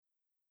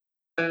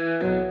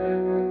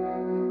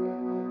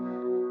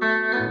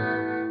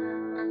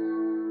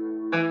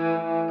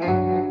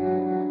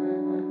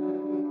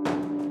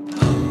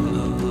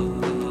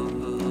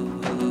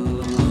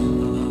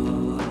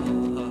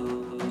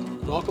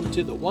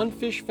to the One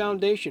Fish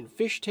Foundation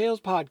Fish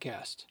Tales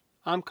podcast.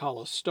 I'm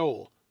Carlos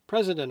Stoll,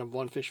 president of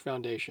One Fish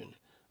Foundation,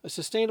 a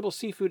sustainable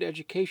seafood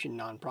education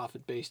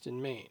nonprofit based in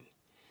Maine.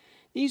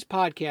 These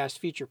podcasts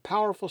feature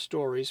powerful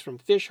stories from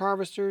fish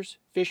harvesters,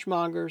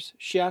 fishmongers,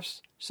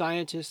 chefs,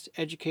 scientists,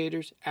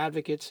 educators,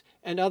 advocates,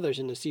 and others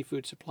in the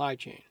seafood supply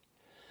chain.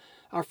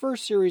 Our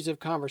first series of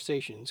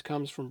conversations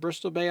comes from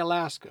Bristol Bay,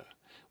 Alaska,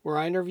 where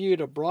I interviewed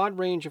a broad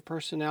range of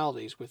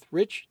personalities with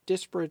rich,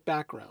 disparate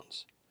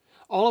backgrounds.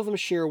 All of them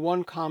share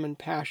one common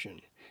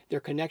passion, their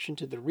connection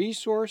to the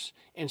resource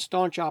and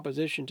staunch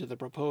opposition to the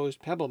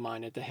proposed pebble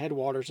mine at the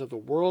headwaters of the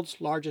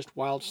world's largest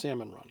wild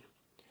salmon run.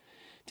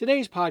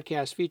 Today's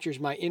podcast features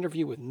my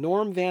interview with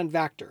Norm Van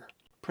Vactor,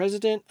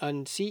 President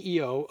and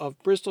CEO of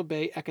Bristol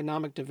Bay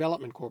Economic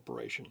Development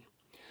Corporation.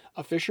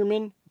 A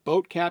fisherman,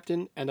 boat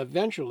captain, and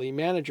eventually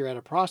manager at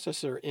a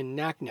processor in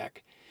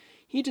Naknek,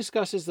 he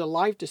discusses the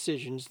life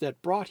decisions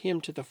that brought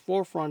him to the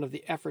forefront of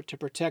the effort to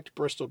protect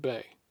Bristol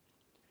Bay.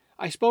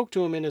 I spoke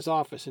to him in his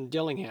office in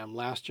Dillingham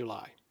last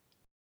July.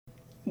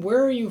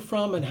 Where are you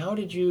from and how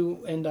did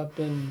you end up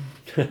in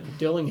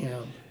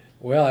Dillingham?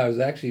 Well, I was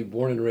actually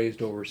born and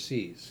raised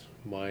overseas.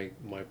 My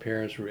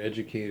parents were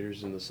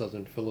educators in the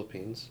southern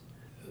Philippines.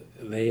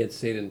 They had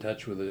stayed in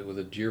touch with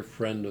a dear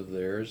friend of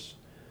theirs.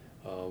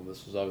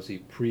 This was obviously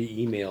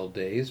pre-email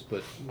days,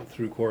 but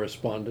through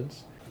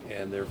correspondence.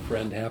 And their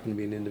friend happened to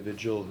be an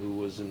individual who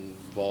was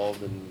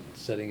involved in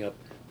setting up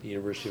the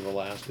University of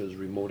Alaska's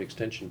remote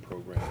extension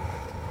program.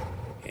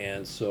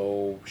 And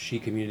so she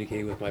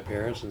communicated with my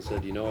parents and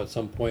said, at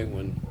some point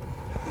when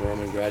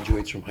Norman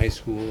graduates from high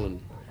school and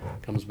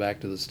comes back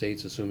to the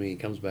States, assuming he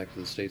comes back to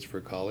the States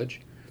for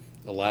college,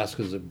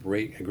 Alaska is a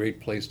great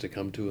place to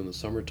come to in the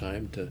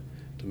summertime to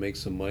make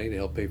some money to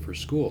help pay for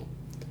school.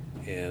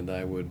 And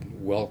I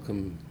would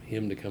welcome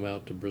him to come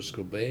out to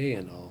Bristol Bay,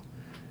 and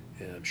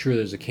I'm sure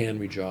there's a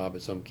cannery job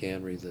at some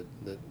cannery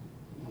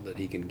that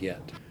he can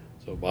get.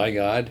 So by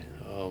God,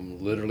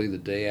 literally the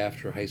day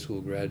after high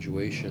school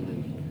graduation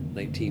in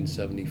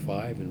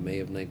 1975, in May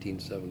of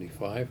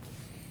 1975,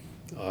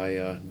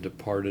 I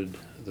departed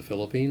the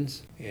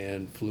Philippines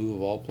and flew,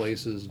 of all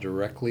places,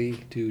 directly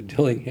to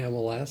Dillingham,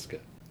 Alaska,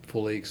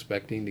 fully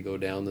expecting to go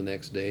down the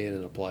next day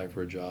and apply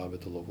for a job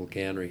at the local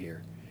cannery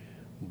here.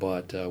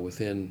 But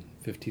within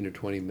 15 or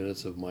 20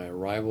 minutes of my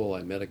arrival,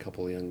 I met a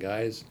couple of young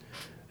guys,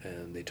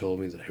 and they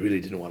told me that I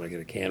really didn't want to get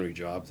a cannery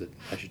job, that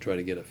I should try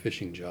to get a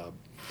fishing job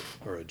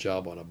or a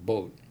job on a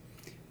boat.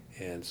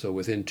 And so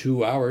within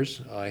 2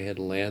 hours, I had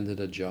landed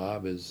a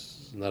job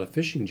as, not a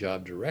fishing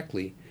job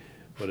directly,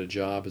 but a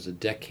job as a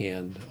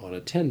deckhand on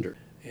a tender.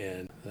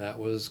 And that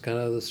was kind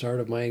of the start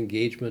of my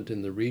engagement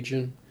in the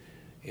region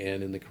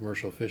and in the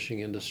commercial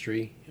fishing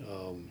industry.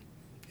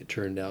 It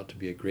turned out to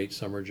be a great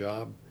summer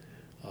job.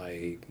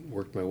 I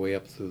worked my way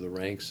up through the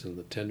ranks in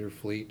the tender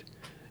fleet,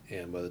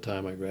 and by the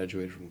time I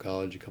graduated from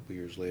college a couple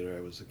years later,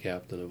 I was the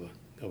captain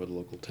of a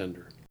local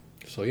tender.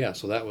 So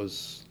that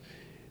was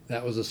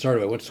the start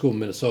of it. I went to school in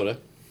Minnesota,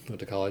 went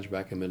to college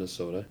back in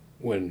Minnesota.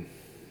 When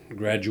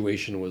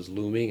graduation was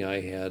looming,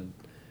 I had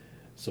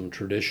some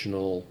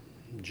traditional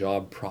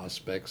job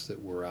prospects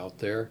that were out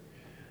there.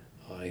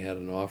 I had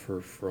an offer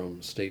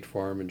from State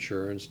Farm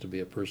Insurance to be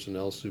a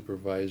personnel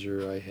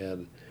supervisor. I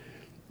had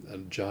a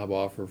job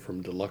offer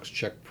from Deluxe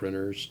Check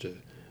Printers to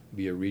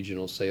be a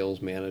regional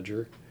sales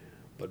manager.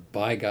 But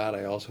by God,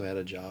 I also had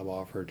a job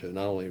offer to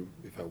not only,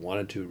 if I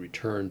wanted to,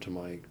 return to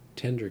my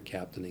tender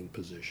captaining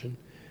position,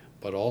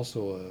 but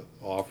also an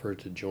offer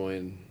to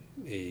join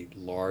a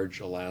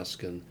large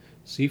Alaskan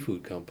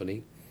seafood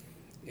company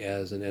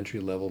as an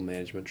entry-level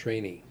management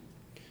trainee.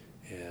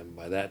 And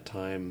by that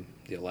time,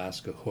 the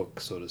Alaska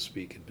hook, so to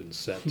speak, had been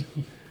set.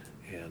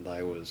 And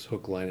I was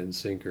hook, line, and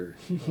sinker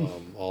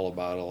all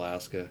about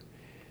Alaska.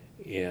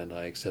 And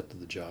I accepted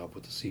the job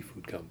with the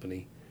seafood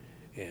company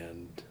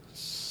and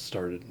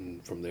started.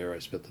 And from there, I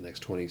spent the next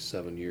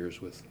 27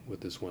 years with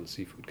this one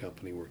seafood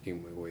company,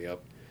 working my way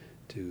up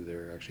to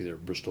their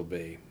Bristol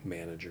Bay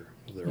manager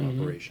of their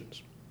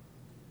operations.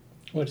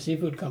 What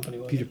seafood company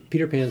was it?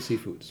 Peter Pan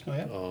Seafoods.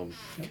 Oh,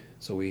 yeah.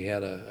 So we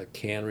had a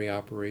cannery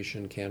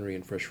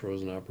and fresh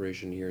frozen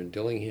operation here in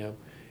Dillingham,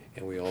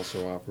 and we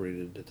also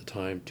operated at the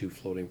time 2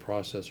 floating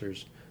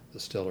processors, the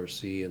Stellar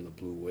Sea and the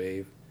Blue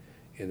Wave,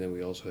 and then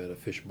we also had a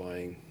fish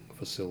buying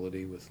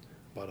facility with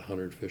about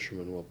 100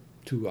 fishermen. Well,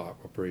 2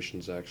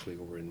 operations actually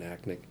over in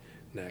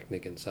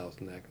Naknek and South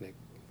Naknek.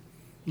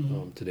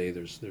 Today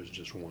there's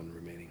just one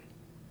remaining.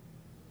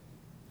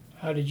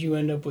 How did you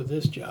end up with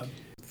this job?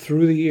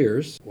 Through the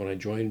years, when I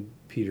joined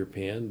Peter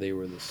Pan, they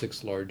were the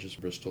 6th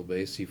largest Bristol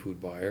Bay seafood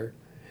buyer.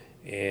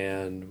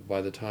 And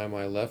by the time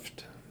I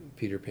left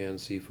Peter Pan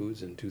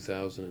Seafoods in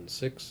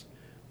 2006,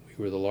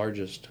 we were the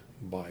largest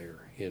buyer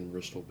in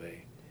Bristol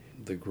Bay.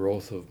 The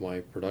growth of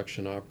my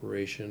production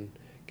operation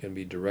can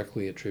be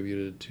directly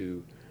attributed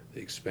to the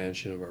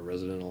expansion of our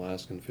resident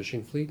Alaskan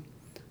fishing fleet,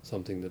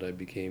 something that I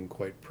became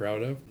quite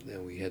proud of.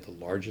 And we had the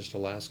largest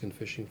Alaskan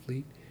fishing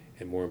fleet.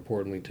 And more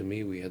importantly to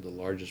me, we had the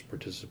largest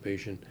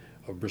participation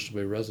of Bristol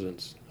Bay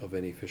residents of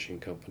any fishing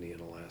company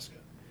in Alaska.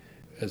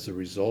 As a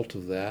result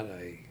of that,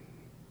 I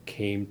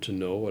came to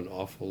know an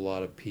awful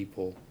lot of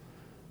people,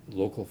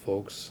 local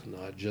folks,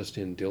 not just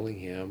in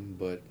Dillingham,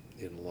 but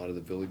in a lot of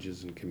the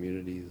villages and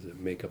communities that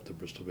make up the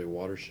Bristol Bay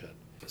watershed.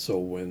 So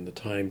when the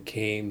time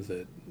came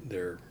that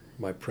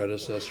my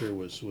predecessor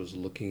was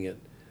looking at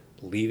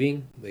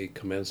leaving, they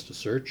commenced a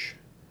search,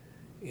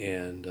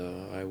 and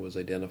I was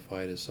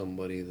identified as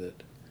somebody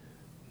that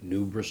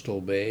knew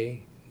Bristol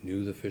Bay,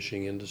 knew the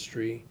fishing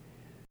industry.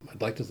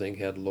 I'd like to think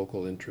had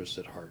local interests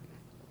at heart.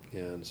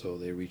 And so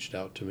they reached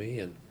out to me,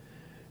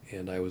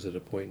 and I was at a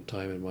point in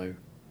time in my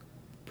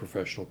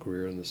professional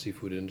career in the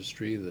seafood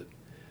industry that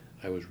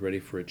I was ready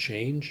for a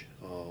change.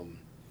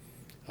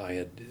 I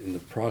had, in the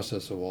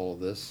process of all of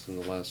this, in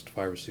the last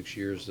 5 or 6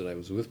 years that I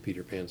was with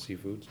Peter Pan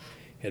Seafoods,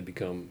 had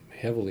become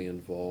heavily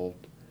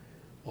involved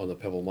on the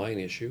Pebble Mine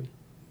issue,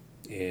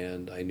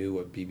 and I knew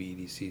what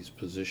BBEDC's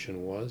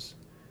position was,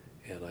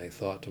 and I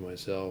thought to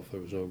myself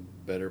there was no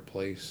better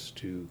place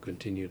to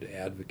continue to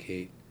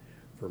advocate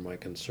for my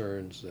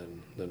concerns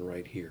than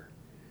right here.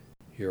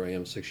 Here I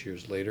am 6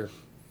 years later,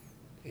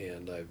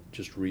 and I've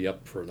just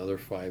re-upped for another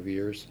 5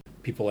 years.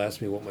 People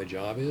ask me what my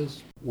job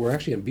is. We're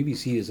actually,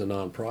 BBC is a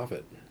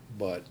nonprofit,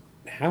 but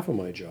half of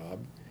my job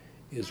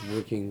is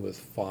working with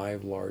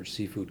 5 large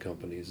seafood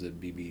companies that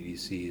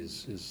BBDC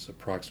is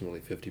approximately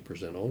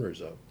 50%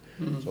 owners of.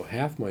 Mm-hmm. So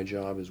half my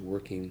job is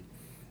working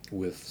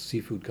with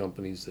seafood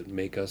companies that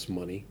make us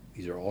money.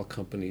 These are all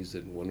companies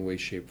that in one way,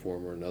 shape,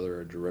 form, or another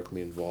are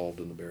directly involved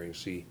in the Bering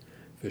Sea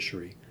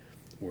fishery.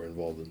 We're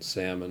involved in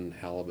salmon,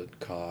 halibut,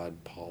 cod,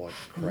 pollock,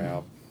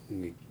 crab.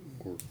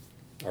 Mm-hmm.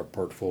 Our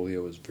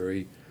portfolio is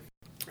very,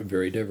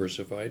 very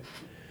diversified.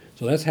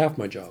 So that's half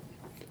my job.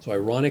 So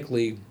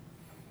ironically,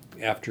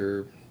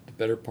 after the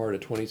better part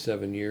of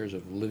 27 years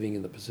of living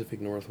in the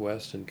Pacific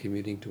Northwest and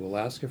commuting to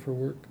Alaska for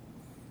work,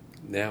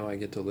 now I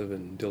get to live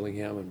in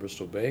Dillingham and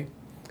Bristol Bay.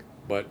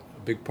 But a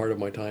big part of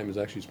my time is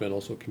actually spent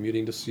also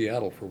commuting to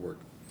Seattle for work.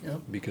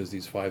 Yep. Because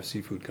these 5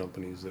 seafood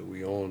companies that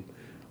we own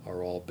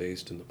are all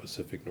based in the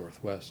Pacific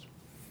Northwest.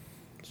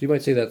 So you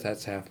might say that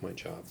that's half my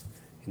job.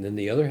 And then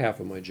the other half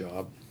of my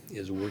job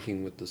is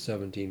working with the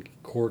 17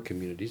 core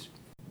communities,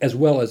 as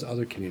well as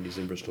other communities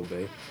in Bristol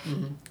Bay,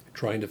 mm-hmm.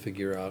 trying to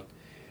figure out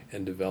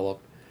and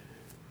develop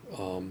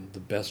the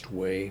best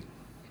way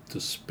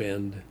to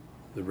spend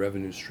the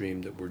revenue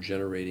stream that we're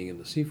generating in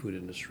the seafood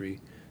industry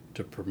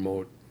to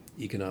promote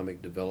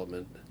economic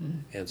development mm-hmm.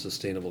 and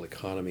sustainable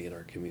economy in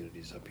our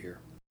communities up here.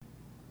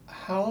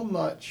 How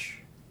much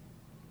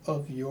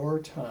of your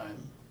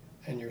time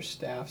and your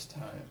staff's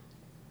time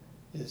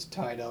is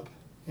tied up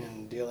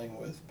in dealing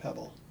with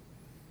Pebble?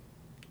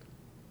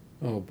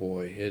 Oh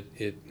boy,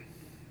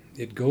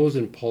 it goes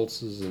in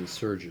pulses and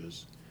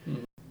surges,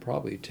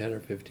 probably 10 or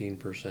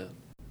 15%.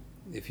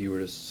 If you were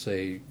to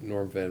say,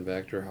 Norm Van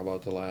Vactor, how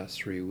about the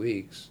last 3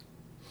 weeks?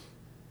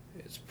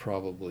 It's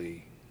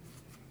probably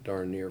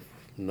darn near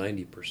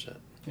 90%.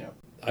 Yeah.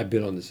 I've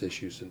been on this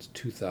issue since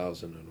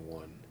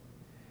 2001,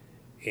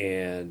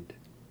 and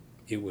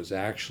it was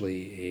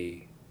actually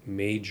a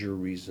major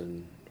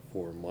reason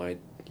for my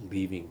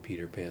leaving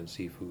Peter Pan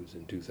Seafoods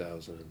in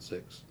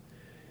 2006,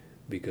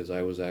 because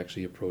I was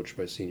actually approached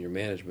by senior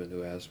management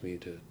who asked me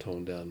to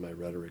tone down my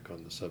rhetoric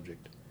on the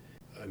subject.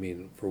 I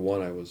mean, for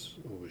one, I was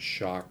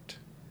shocked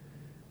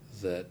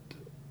that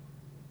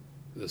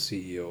the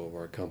CEO of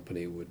our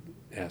company would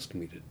ask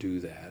me to do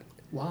that.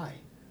 Why?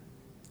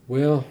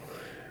 Well,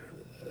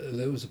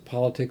 that was the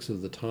politics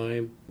of the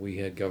time. We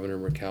had Governor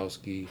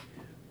Murkowski.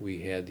 We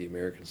had the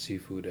American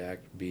Seafood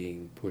Act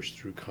being pushed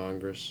through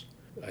Congress.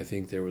 I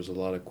think there was a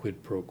lot of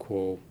quid pro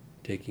quo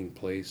taking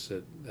place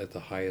at the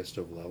highest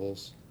of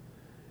levels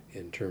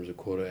in terms of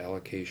quota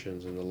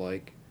allocations and the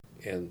like.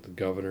 And the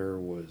governor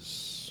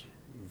was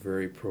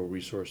very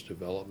pro-resource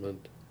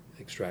development,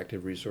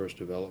 extractive resource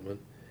development.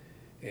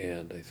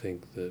 And I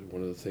think that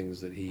one of the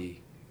things that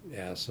he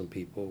asked some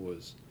people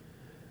was,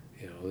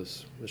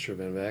 this Mr.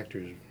 Van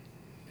Vactor's,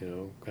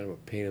 kind of a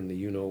pain in the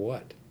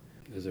you-know-what.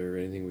 Is there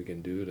anything we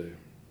can do to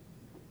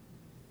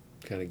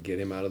kind of get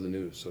him out of the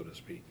news, so to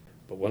speak?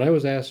 But when I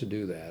was asked to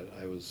do that,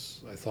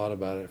 I thought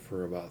about it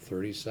for about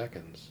 30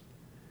 seconds.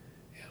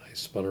 And I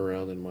spun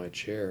around in my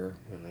chair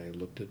and I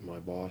looked at my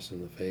boss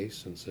in the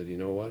face and said, you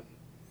know what?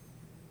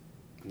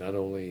 Not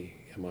only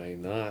am I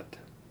not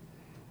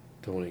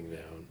toning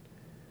down,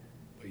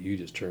 but you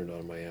just turned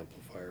on my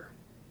amplifier.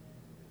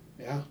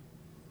 Yeah.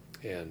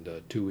 And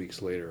 2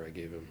 weeks later, I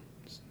gave him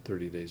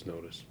 30 days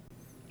notice.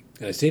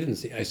 And I stayed in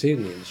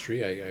the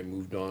industry. I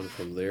moved on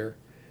from there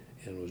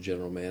and was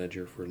general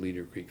manager for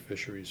Leader Creek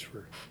Fisheries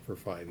for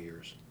 5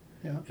 years.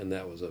 Yeah. And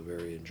that was a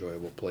very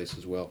enjoyable place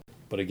as well.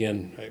 But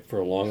again, for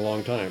a long,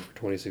 long time, for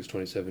 26,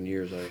 27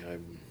 years,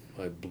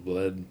 I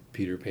bled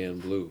Peter Pan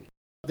blue.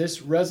 This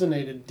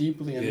resonated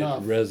deeply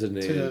enough. It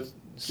resonated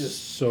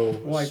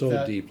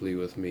so deeply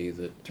with me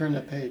that turn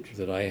that page.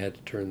 That I had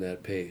to turn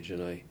that page,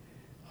 and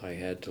I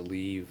had to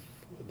leave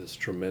this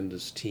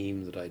tremendous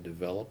team that I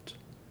developed,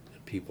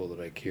 and people that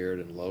I cared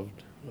and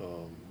loved.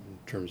 In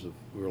terms of,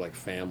 we were like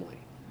family.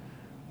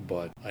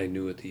 But I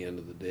knew at the end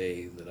of the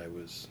day that I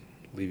was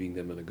leaving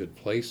them in a good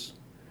place,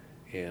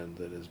 and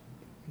that as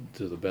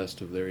to the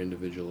best of their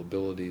individual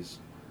abilities,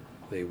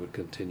 they would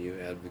continue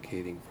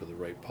advocating for the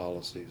right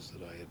policies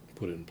that I had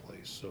put in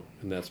place. So,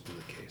 and that's been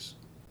the case.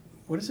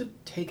 What does it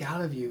take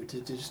out of you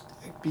to just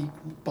be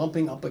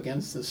bumping up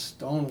against this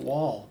stone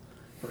wall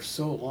for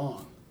so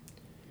long?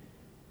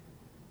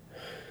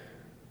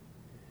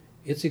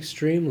 It's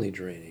extremely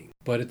draining.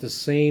 But at the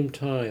same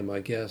time, I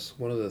guess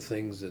one of the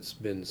things that's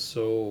been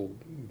so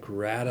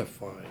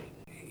gratifying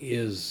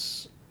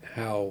is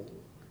how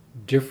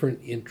different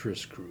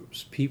interest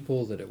groups,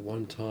 people that at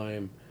one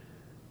time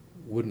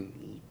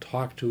wouldn't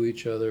talk to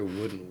each other,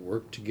 wouldn't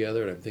work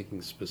together, and I'm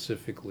thinking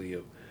specifically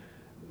of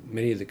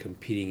many of the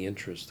competing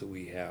interests that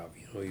we have.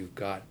 You know, you've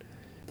got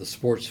the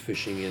sports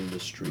fishing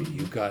industry,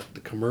 you've got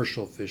the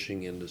commercial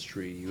fishing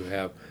industry, you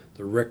have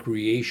the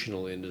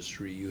recreational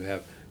industry, you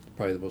have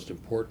probably the most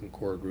important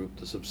core group,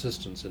 the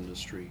subsistence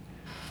industry,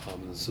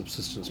 the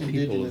subsistence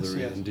people of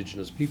the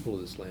indigenous people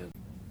of this land.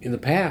 In the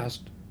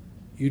past,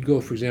 you'd go,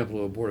 for example,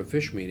 to a Board of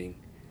Fish meeting,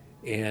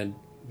 and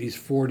these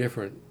four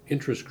different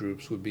interest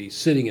groups would be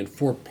sitting in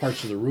four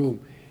parts of the room,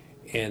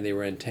 and they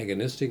were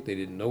antagonistic, they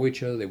didn't know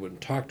each other, they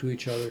wouldn't talk to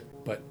each other,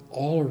 but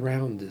all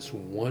around this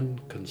one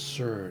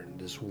concern,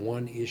 this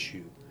one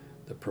issue,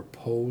 the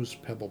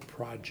proposed Pebble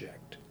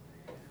project,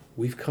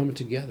 we've come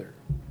together.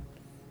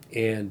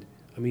 And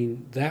I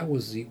mean, that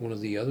was one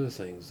of the other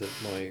things that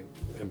my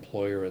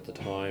employer at the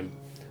time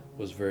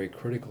was very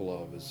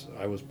critical of, is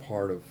I was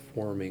part of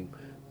forming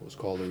what was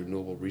called the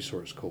Renewable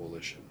Resource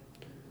Coalition.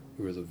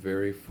 We were the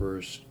very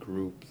first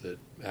group that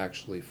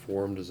actually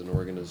formed as an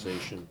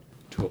organization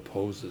to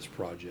oppose this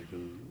project.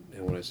 And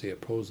when I say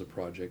oppose the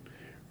project,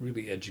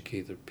 really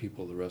educate the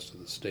people of the rest of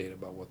the state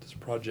about what this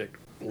project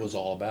was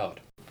all about.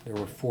 There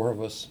were four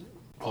of us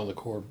on the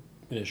core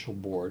initial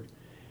board,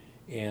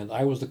 and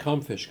I was the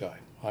ComFish guy.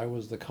 I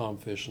was the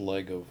ComFish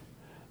leg of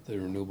the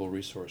Renewable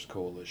Resource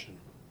Coalition.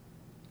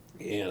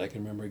 And I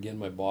can remember again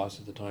my boss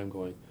at the time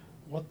going,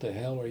 "What the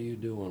hell are you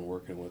doing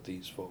working with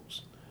these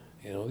folks?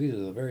 You know, these are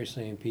the very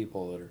same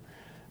people that are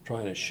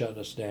trying to shut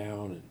us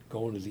down and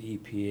going to the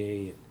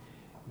EPA and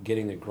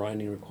getting the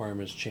grinding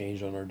requirements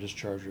changed on our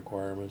discharge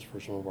requirements for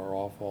some of our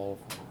offall,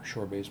 for our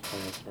shore-based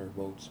plants and our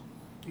boats.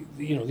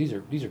 You know, these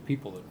are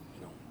people that,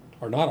 you know,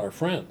 are not our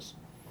friends."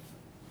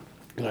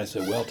 And I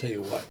said, "Well, I'll tell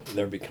you what,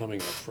 they're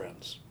becoming our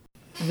friends."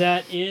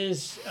 That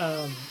is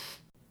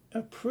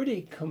a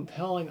pretty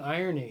compelling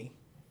irony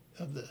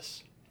of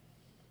this.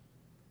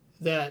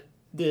 That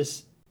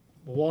this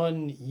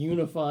one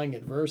unifying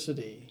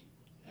adversity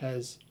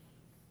has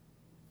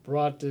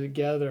brought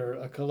together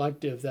a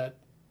collective that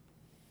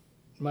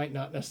might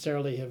not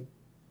necessarily have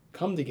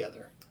come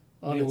together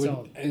on its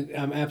own.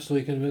 I'm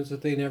absolutely convinced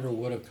that they never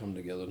would have come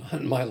together, not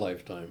in my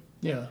lifetime.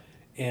 Yeah.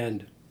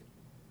 And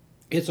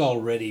it's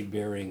already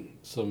bearing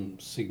some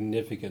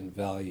significant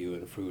value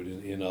and fruit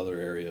in other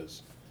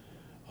areas.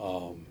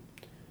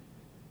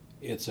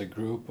 It's a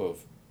group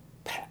of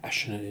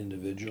passionate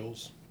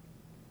individuals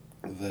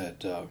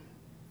that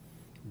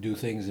do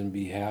things in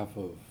behalf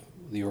of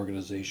the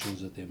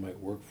organizations that they might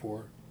work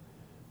for,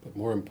 but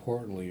more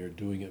importantly are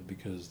doing it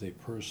because they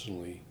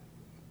personally,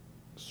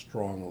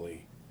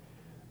 strongly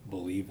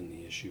believe in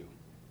the issue.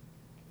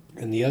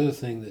 And the other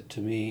thing that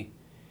to me,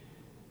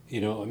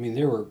 you know, I mean,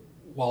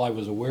 while I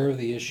was aware of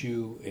the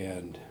issue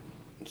and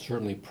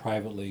certainly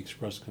privately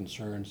expressed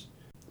concerns,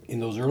 in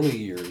those early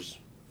years,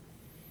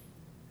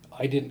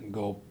 I didn't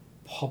go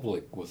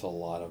public with a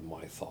lot of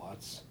my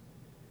thoughts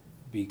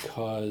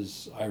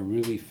because I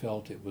really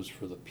felt it was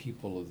for the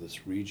people of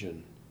this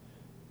region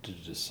to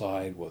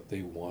decide what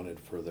they wanted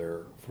for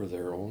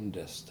their own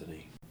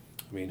destiny.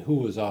 I mean, who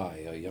was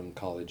I, a young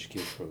college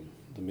kid from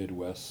the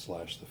Midwest /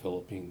 the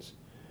Philippines,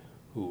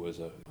 who was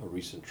a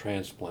recent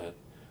transplant?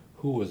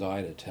 Who was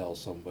I to tell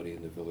somebody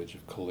in the village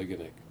of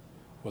Koliganek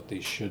what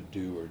they should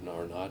do or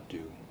not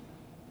do?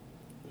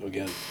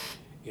 Again,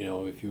 you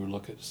know, if you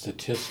look at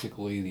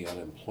statistically the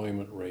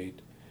unemployment rate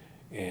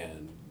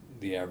and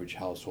the average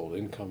household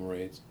income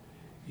rates,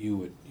 you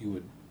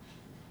would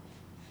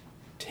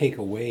take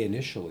away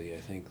initially, I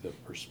think, the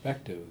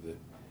perspective that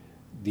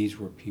these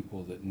were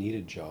people that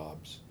needed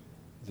jobs,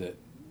 that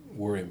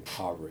were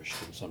impoverished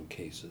in some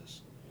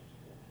cases.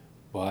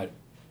 But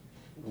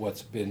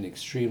what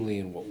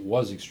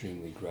was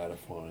extremely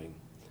gratifying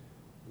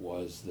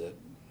was that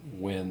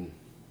when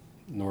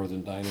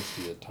Northern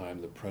Dynasty, at the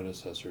time the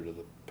predecessor to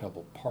the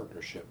Pebble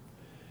Partnership,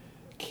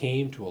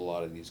 came to a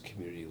lot of these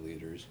community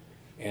leaders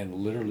and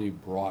literally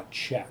brought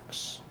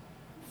checks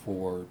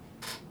for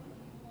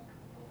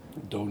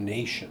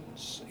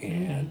donations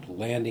and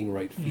landing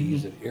right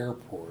fees at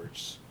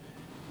airports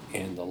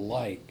and the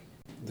like,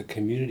 the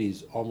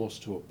communities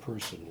almost to a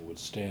person would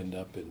stand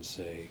up and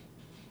say,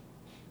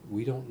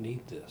 "We don't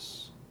need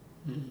this.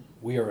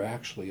 We are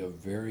actually a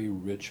very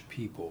rich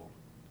people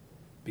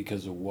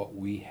because of what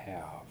we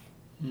have.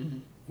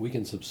 We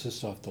can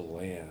subsist off the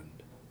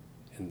land,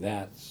 and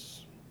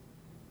that's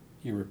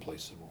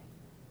irreplaceable.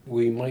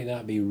 We might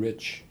not be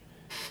rich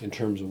in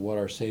terms of what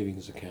our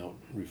savings account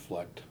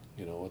reflect,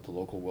 you know, at the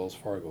local Wells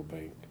Fargo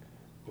bank,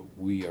 but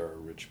we are a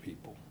rich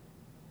people."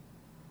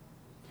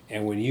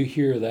 And when you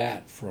hear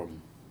that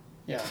from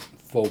Yeah.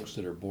 folks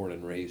that are born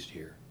and raised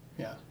here,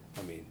 Yeah.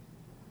 I mean,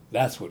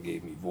 that's what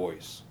gave me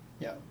voice.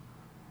 Yeah.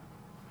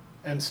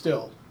 And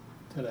still,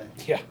 today.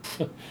 Yeah.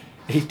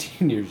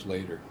 18 years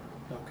later.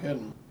 No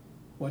kidding.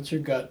 What's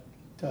your gut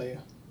tell you?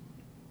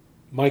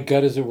 My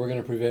gut is that we're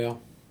going to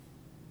prevail.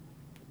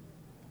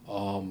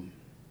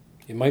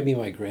 It might be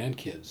my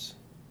grandkids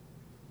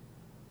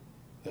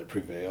that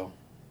prevail,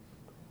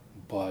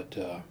 but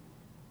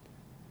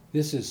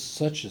this is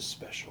such a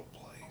special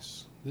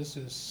place. This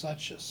is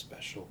such a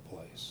special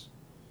place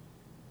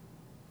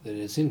that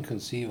it's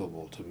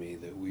inconceivable to me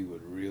that we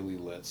would really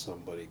let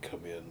somebody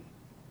come in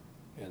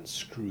and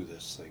screw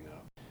this thing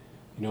up.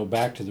 You know,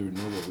 back to the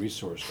Renewable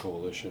Resource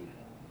Coalition,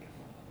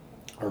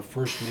 our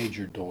first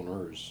major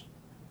donors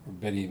were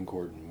Betty and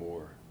Gordon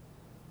Moore,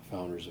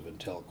 founders of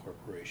Intel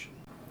Corporation.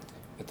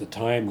 At the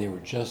time, they were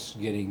just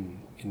getting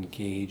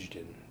engaged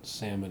in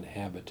salmon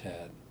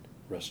habitat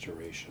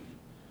restoration.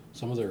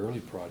 Some of their early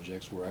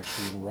projects were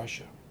actually in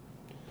Russia.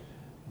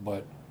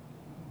 But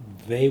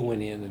they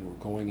went in and were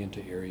going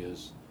into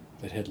areas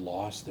that had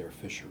lost their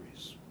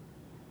fisheries.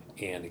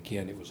 And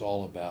again, it was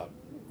all about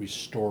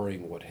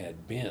restoring what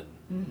had been.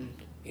 Mm-hmm.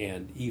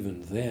 And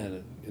even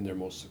then, in their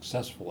most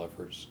successful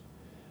efforts,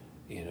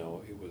 you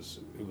know, it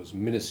was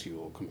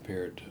minuscule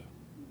compared to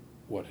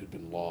what had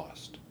been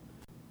lost.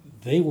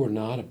 They were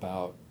not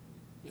about,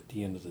 at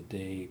the end of the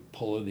day,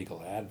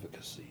 political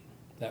advocacy.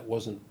 That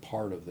wasn't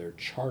part of their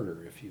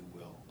charter, if you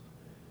will.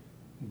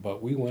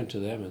 But we went to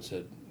them and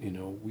said, you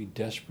know, we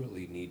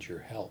desperately need your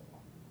help.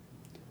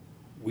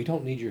 We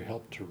don't need your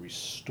help to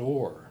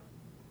restore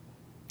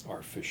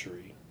our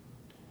fishery.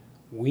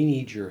 We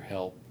need your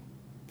help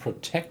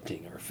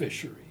protecting our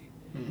fishery.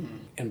 Mm-hmm.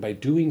 And by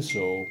doing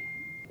so,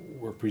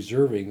 we're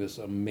preserving this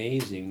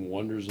amazing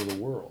wonders of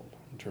the world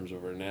in terms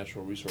of our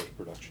natural resource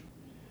production.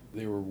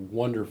 They were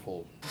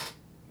wonderful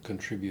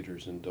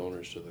contributors and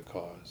donors to the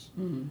cause.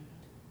 Mm-hmm.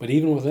 But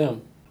even with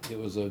them, it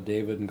was a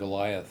David and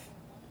Goliath,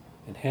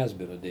 and has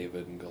been a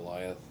David and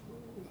Goliath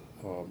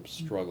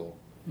struggle.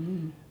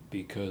 Mm-hmm.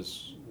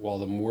 Because while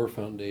the Moore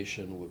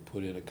Foundation would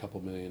put in a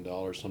couple $1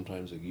 million,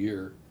 sometimes a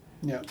year,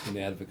 Yeah. in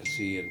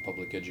advocacy and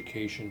public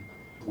education,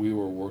 we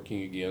were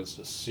working against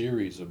a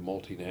series of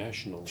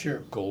multinational Sure.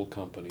 gold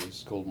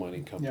companies, gold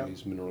mining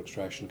companies, mineral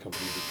extraction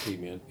companies that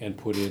came in and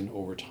put in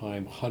over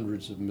time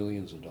hundreds of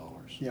millions of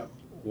dollars. Yeah.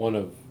 One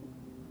of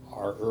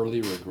our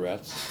early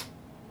regrets,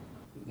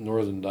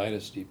 Northern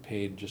Dynasty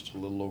paid just a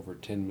little over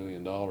 $10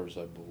 million,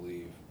 I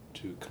believe,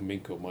 to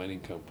Cominco Mining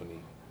Company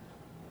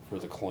for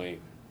the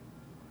claim.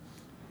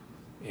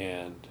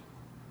 And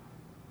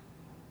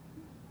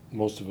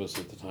most of us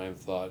at the time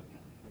thought,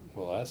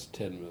 well, that's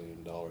 $10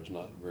 million,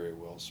 not very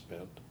well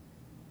spent.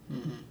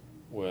 Mm-hmm.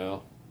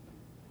 Well,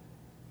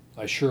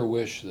 I sure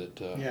wish that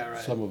Yeah,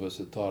 right. some of us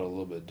had thought a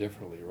little bit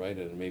differently, right?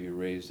 And maybe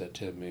raised that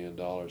 $10 million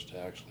to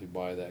actually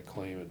buy that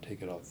claim and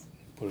take it off,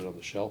 put it on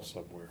the shelf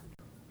somewhere.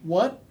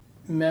 What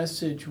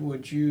message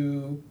would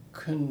you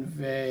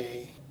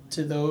convey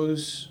to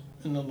those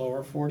in the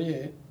lower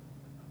 48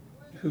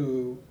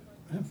 who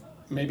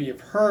maybe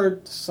have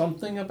heard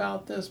something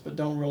about this but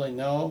don't really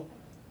know?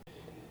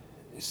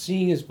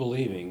 Seeing is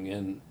believing,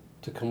 and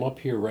to come up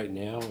here right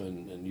now,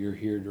 and you're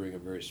here during a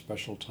very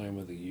special time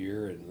of the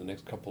year, and the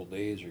next couple of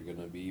days are going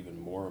to be even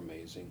more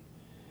amazing.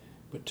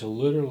 But to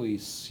literally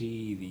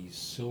see these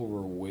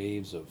silver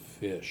waves of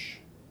fish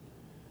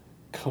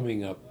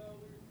coming up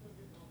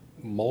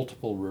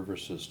multiple river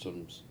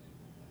systems,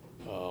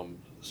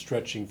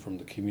 stretching from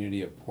the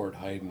community of Port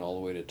Hayden all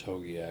the way to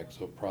Togiak,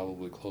 so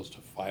probably close to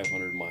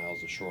 500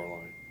 miles of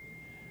shoreline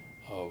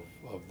of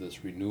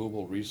this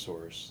renewable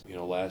resource. You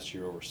know, last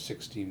year over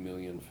 60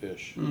 million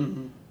fish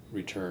Mm-hmm.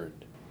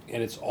 returned.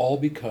 And it's all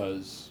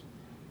because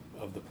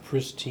of the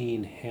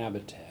pristine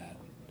habitat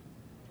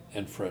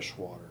and fresh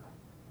water,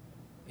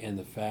 and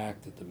the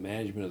fact that the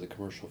management of the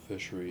commercial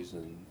fisheries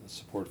and the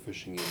sport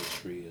fishing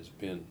industry has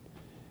been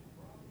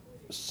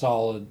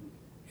solid,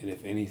 and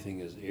if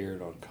anything has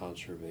erred on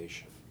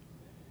conservation,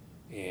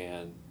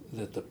 and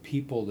that the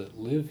people that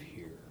live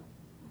here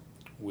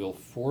will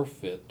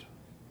forfeit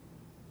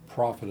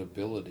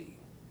profitability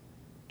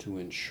to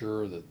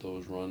ensure that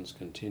those runs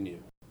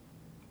continue.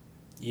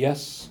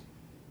 Yes,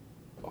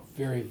 a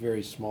very,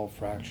 very small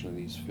fraction of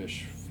these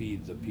fish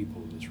feed the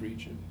people of this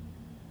region,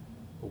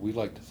 but we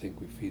like to think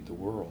we feed the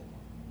world,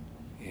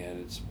 and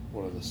it's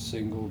one of the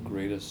single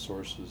greatest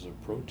sources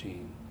of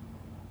protein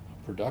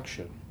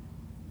production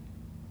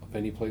of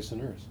any place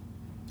on earth.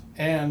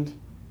 And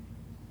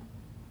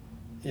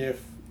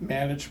if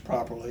managed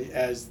properly,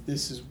 as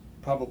this is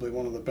probably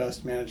one of the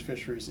best managed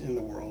fisheries in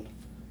the world,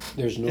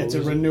 There's no it's a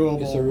reason,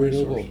 renewable it's a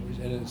renewable, resource.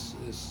 and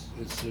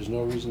it's there's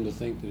no reason to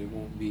think that it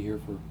won't be here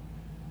for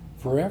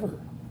forever.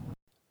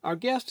 Our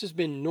guest has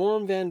been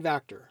Norm Van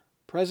Vactor,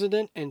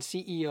 President and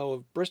CEO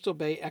of Bristol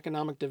Bay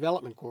Economic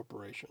Development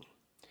Corporation.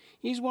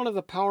 He's one of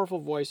the powerful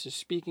voices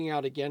speaking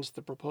out against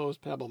the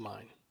proposed Pebble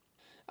Mine.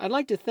 I'd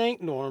like to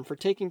thank Norm for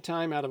taking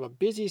time out of a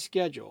busy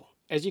schedule,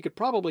 as you could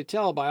probably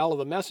tell by all of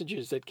the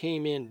messages that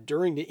came in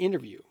during the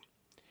interview.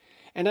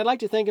 and I'd like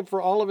to thank him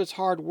for all of his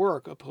hard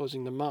work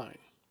opposing the mine.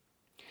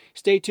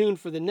 Stay tuned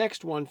for the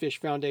next One Fish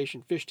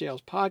Foundation Fish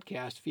Tales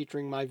podcast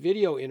featuring my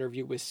video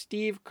interview with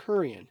Steve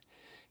Currian,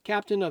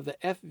 captain of the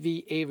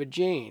FV Ava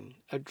Jane,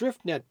 a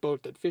drift net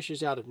boat that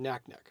fishes out of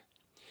Naknek.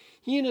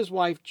 He and his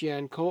wife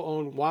Jen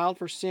co-own Wild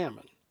for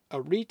Salmon, a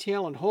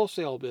retail and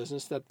wholesale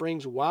business that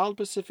brings wild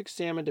Pacific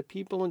salmon to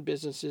people and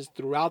businesses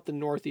throughout the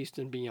Northeast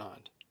and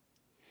beyond.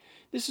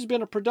 This has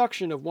been a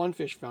production of One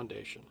Fish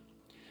Foundation.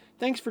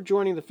 Thanks for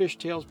joining the Fish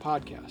Tales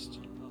podcast.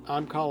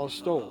 I'm Carlos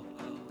Stoll.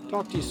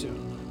 Talk to you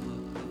soon.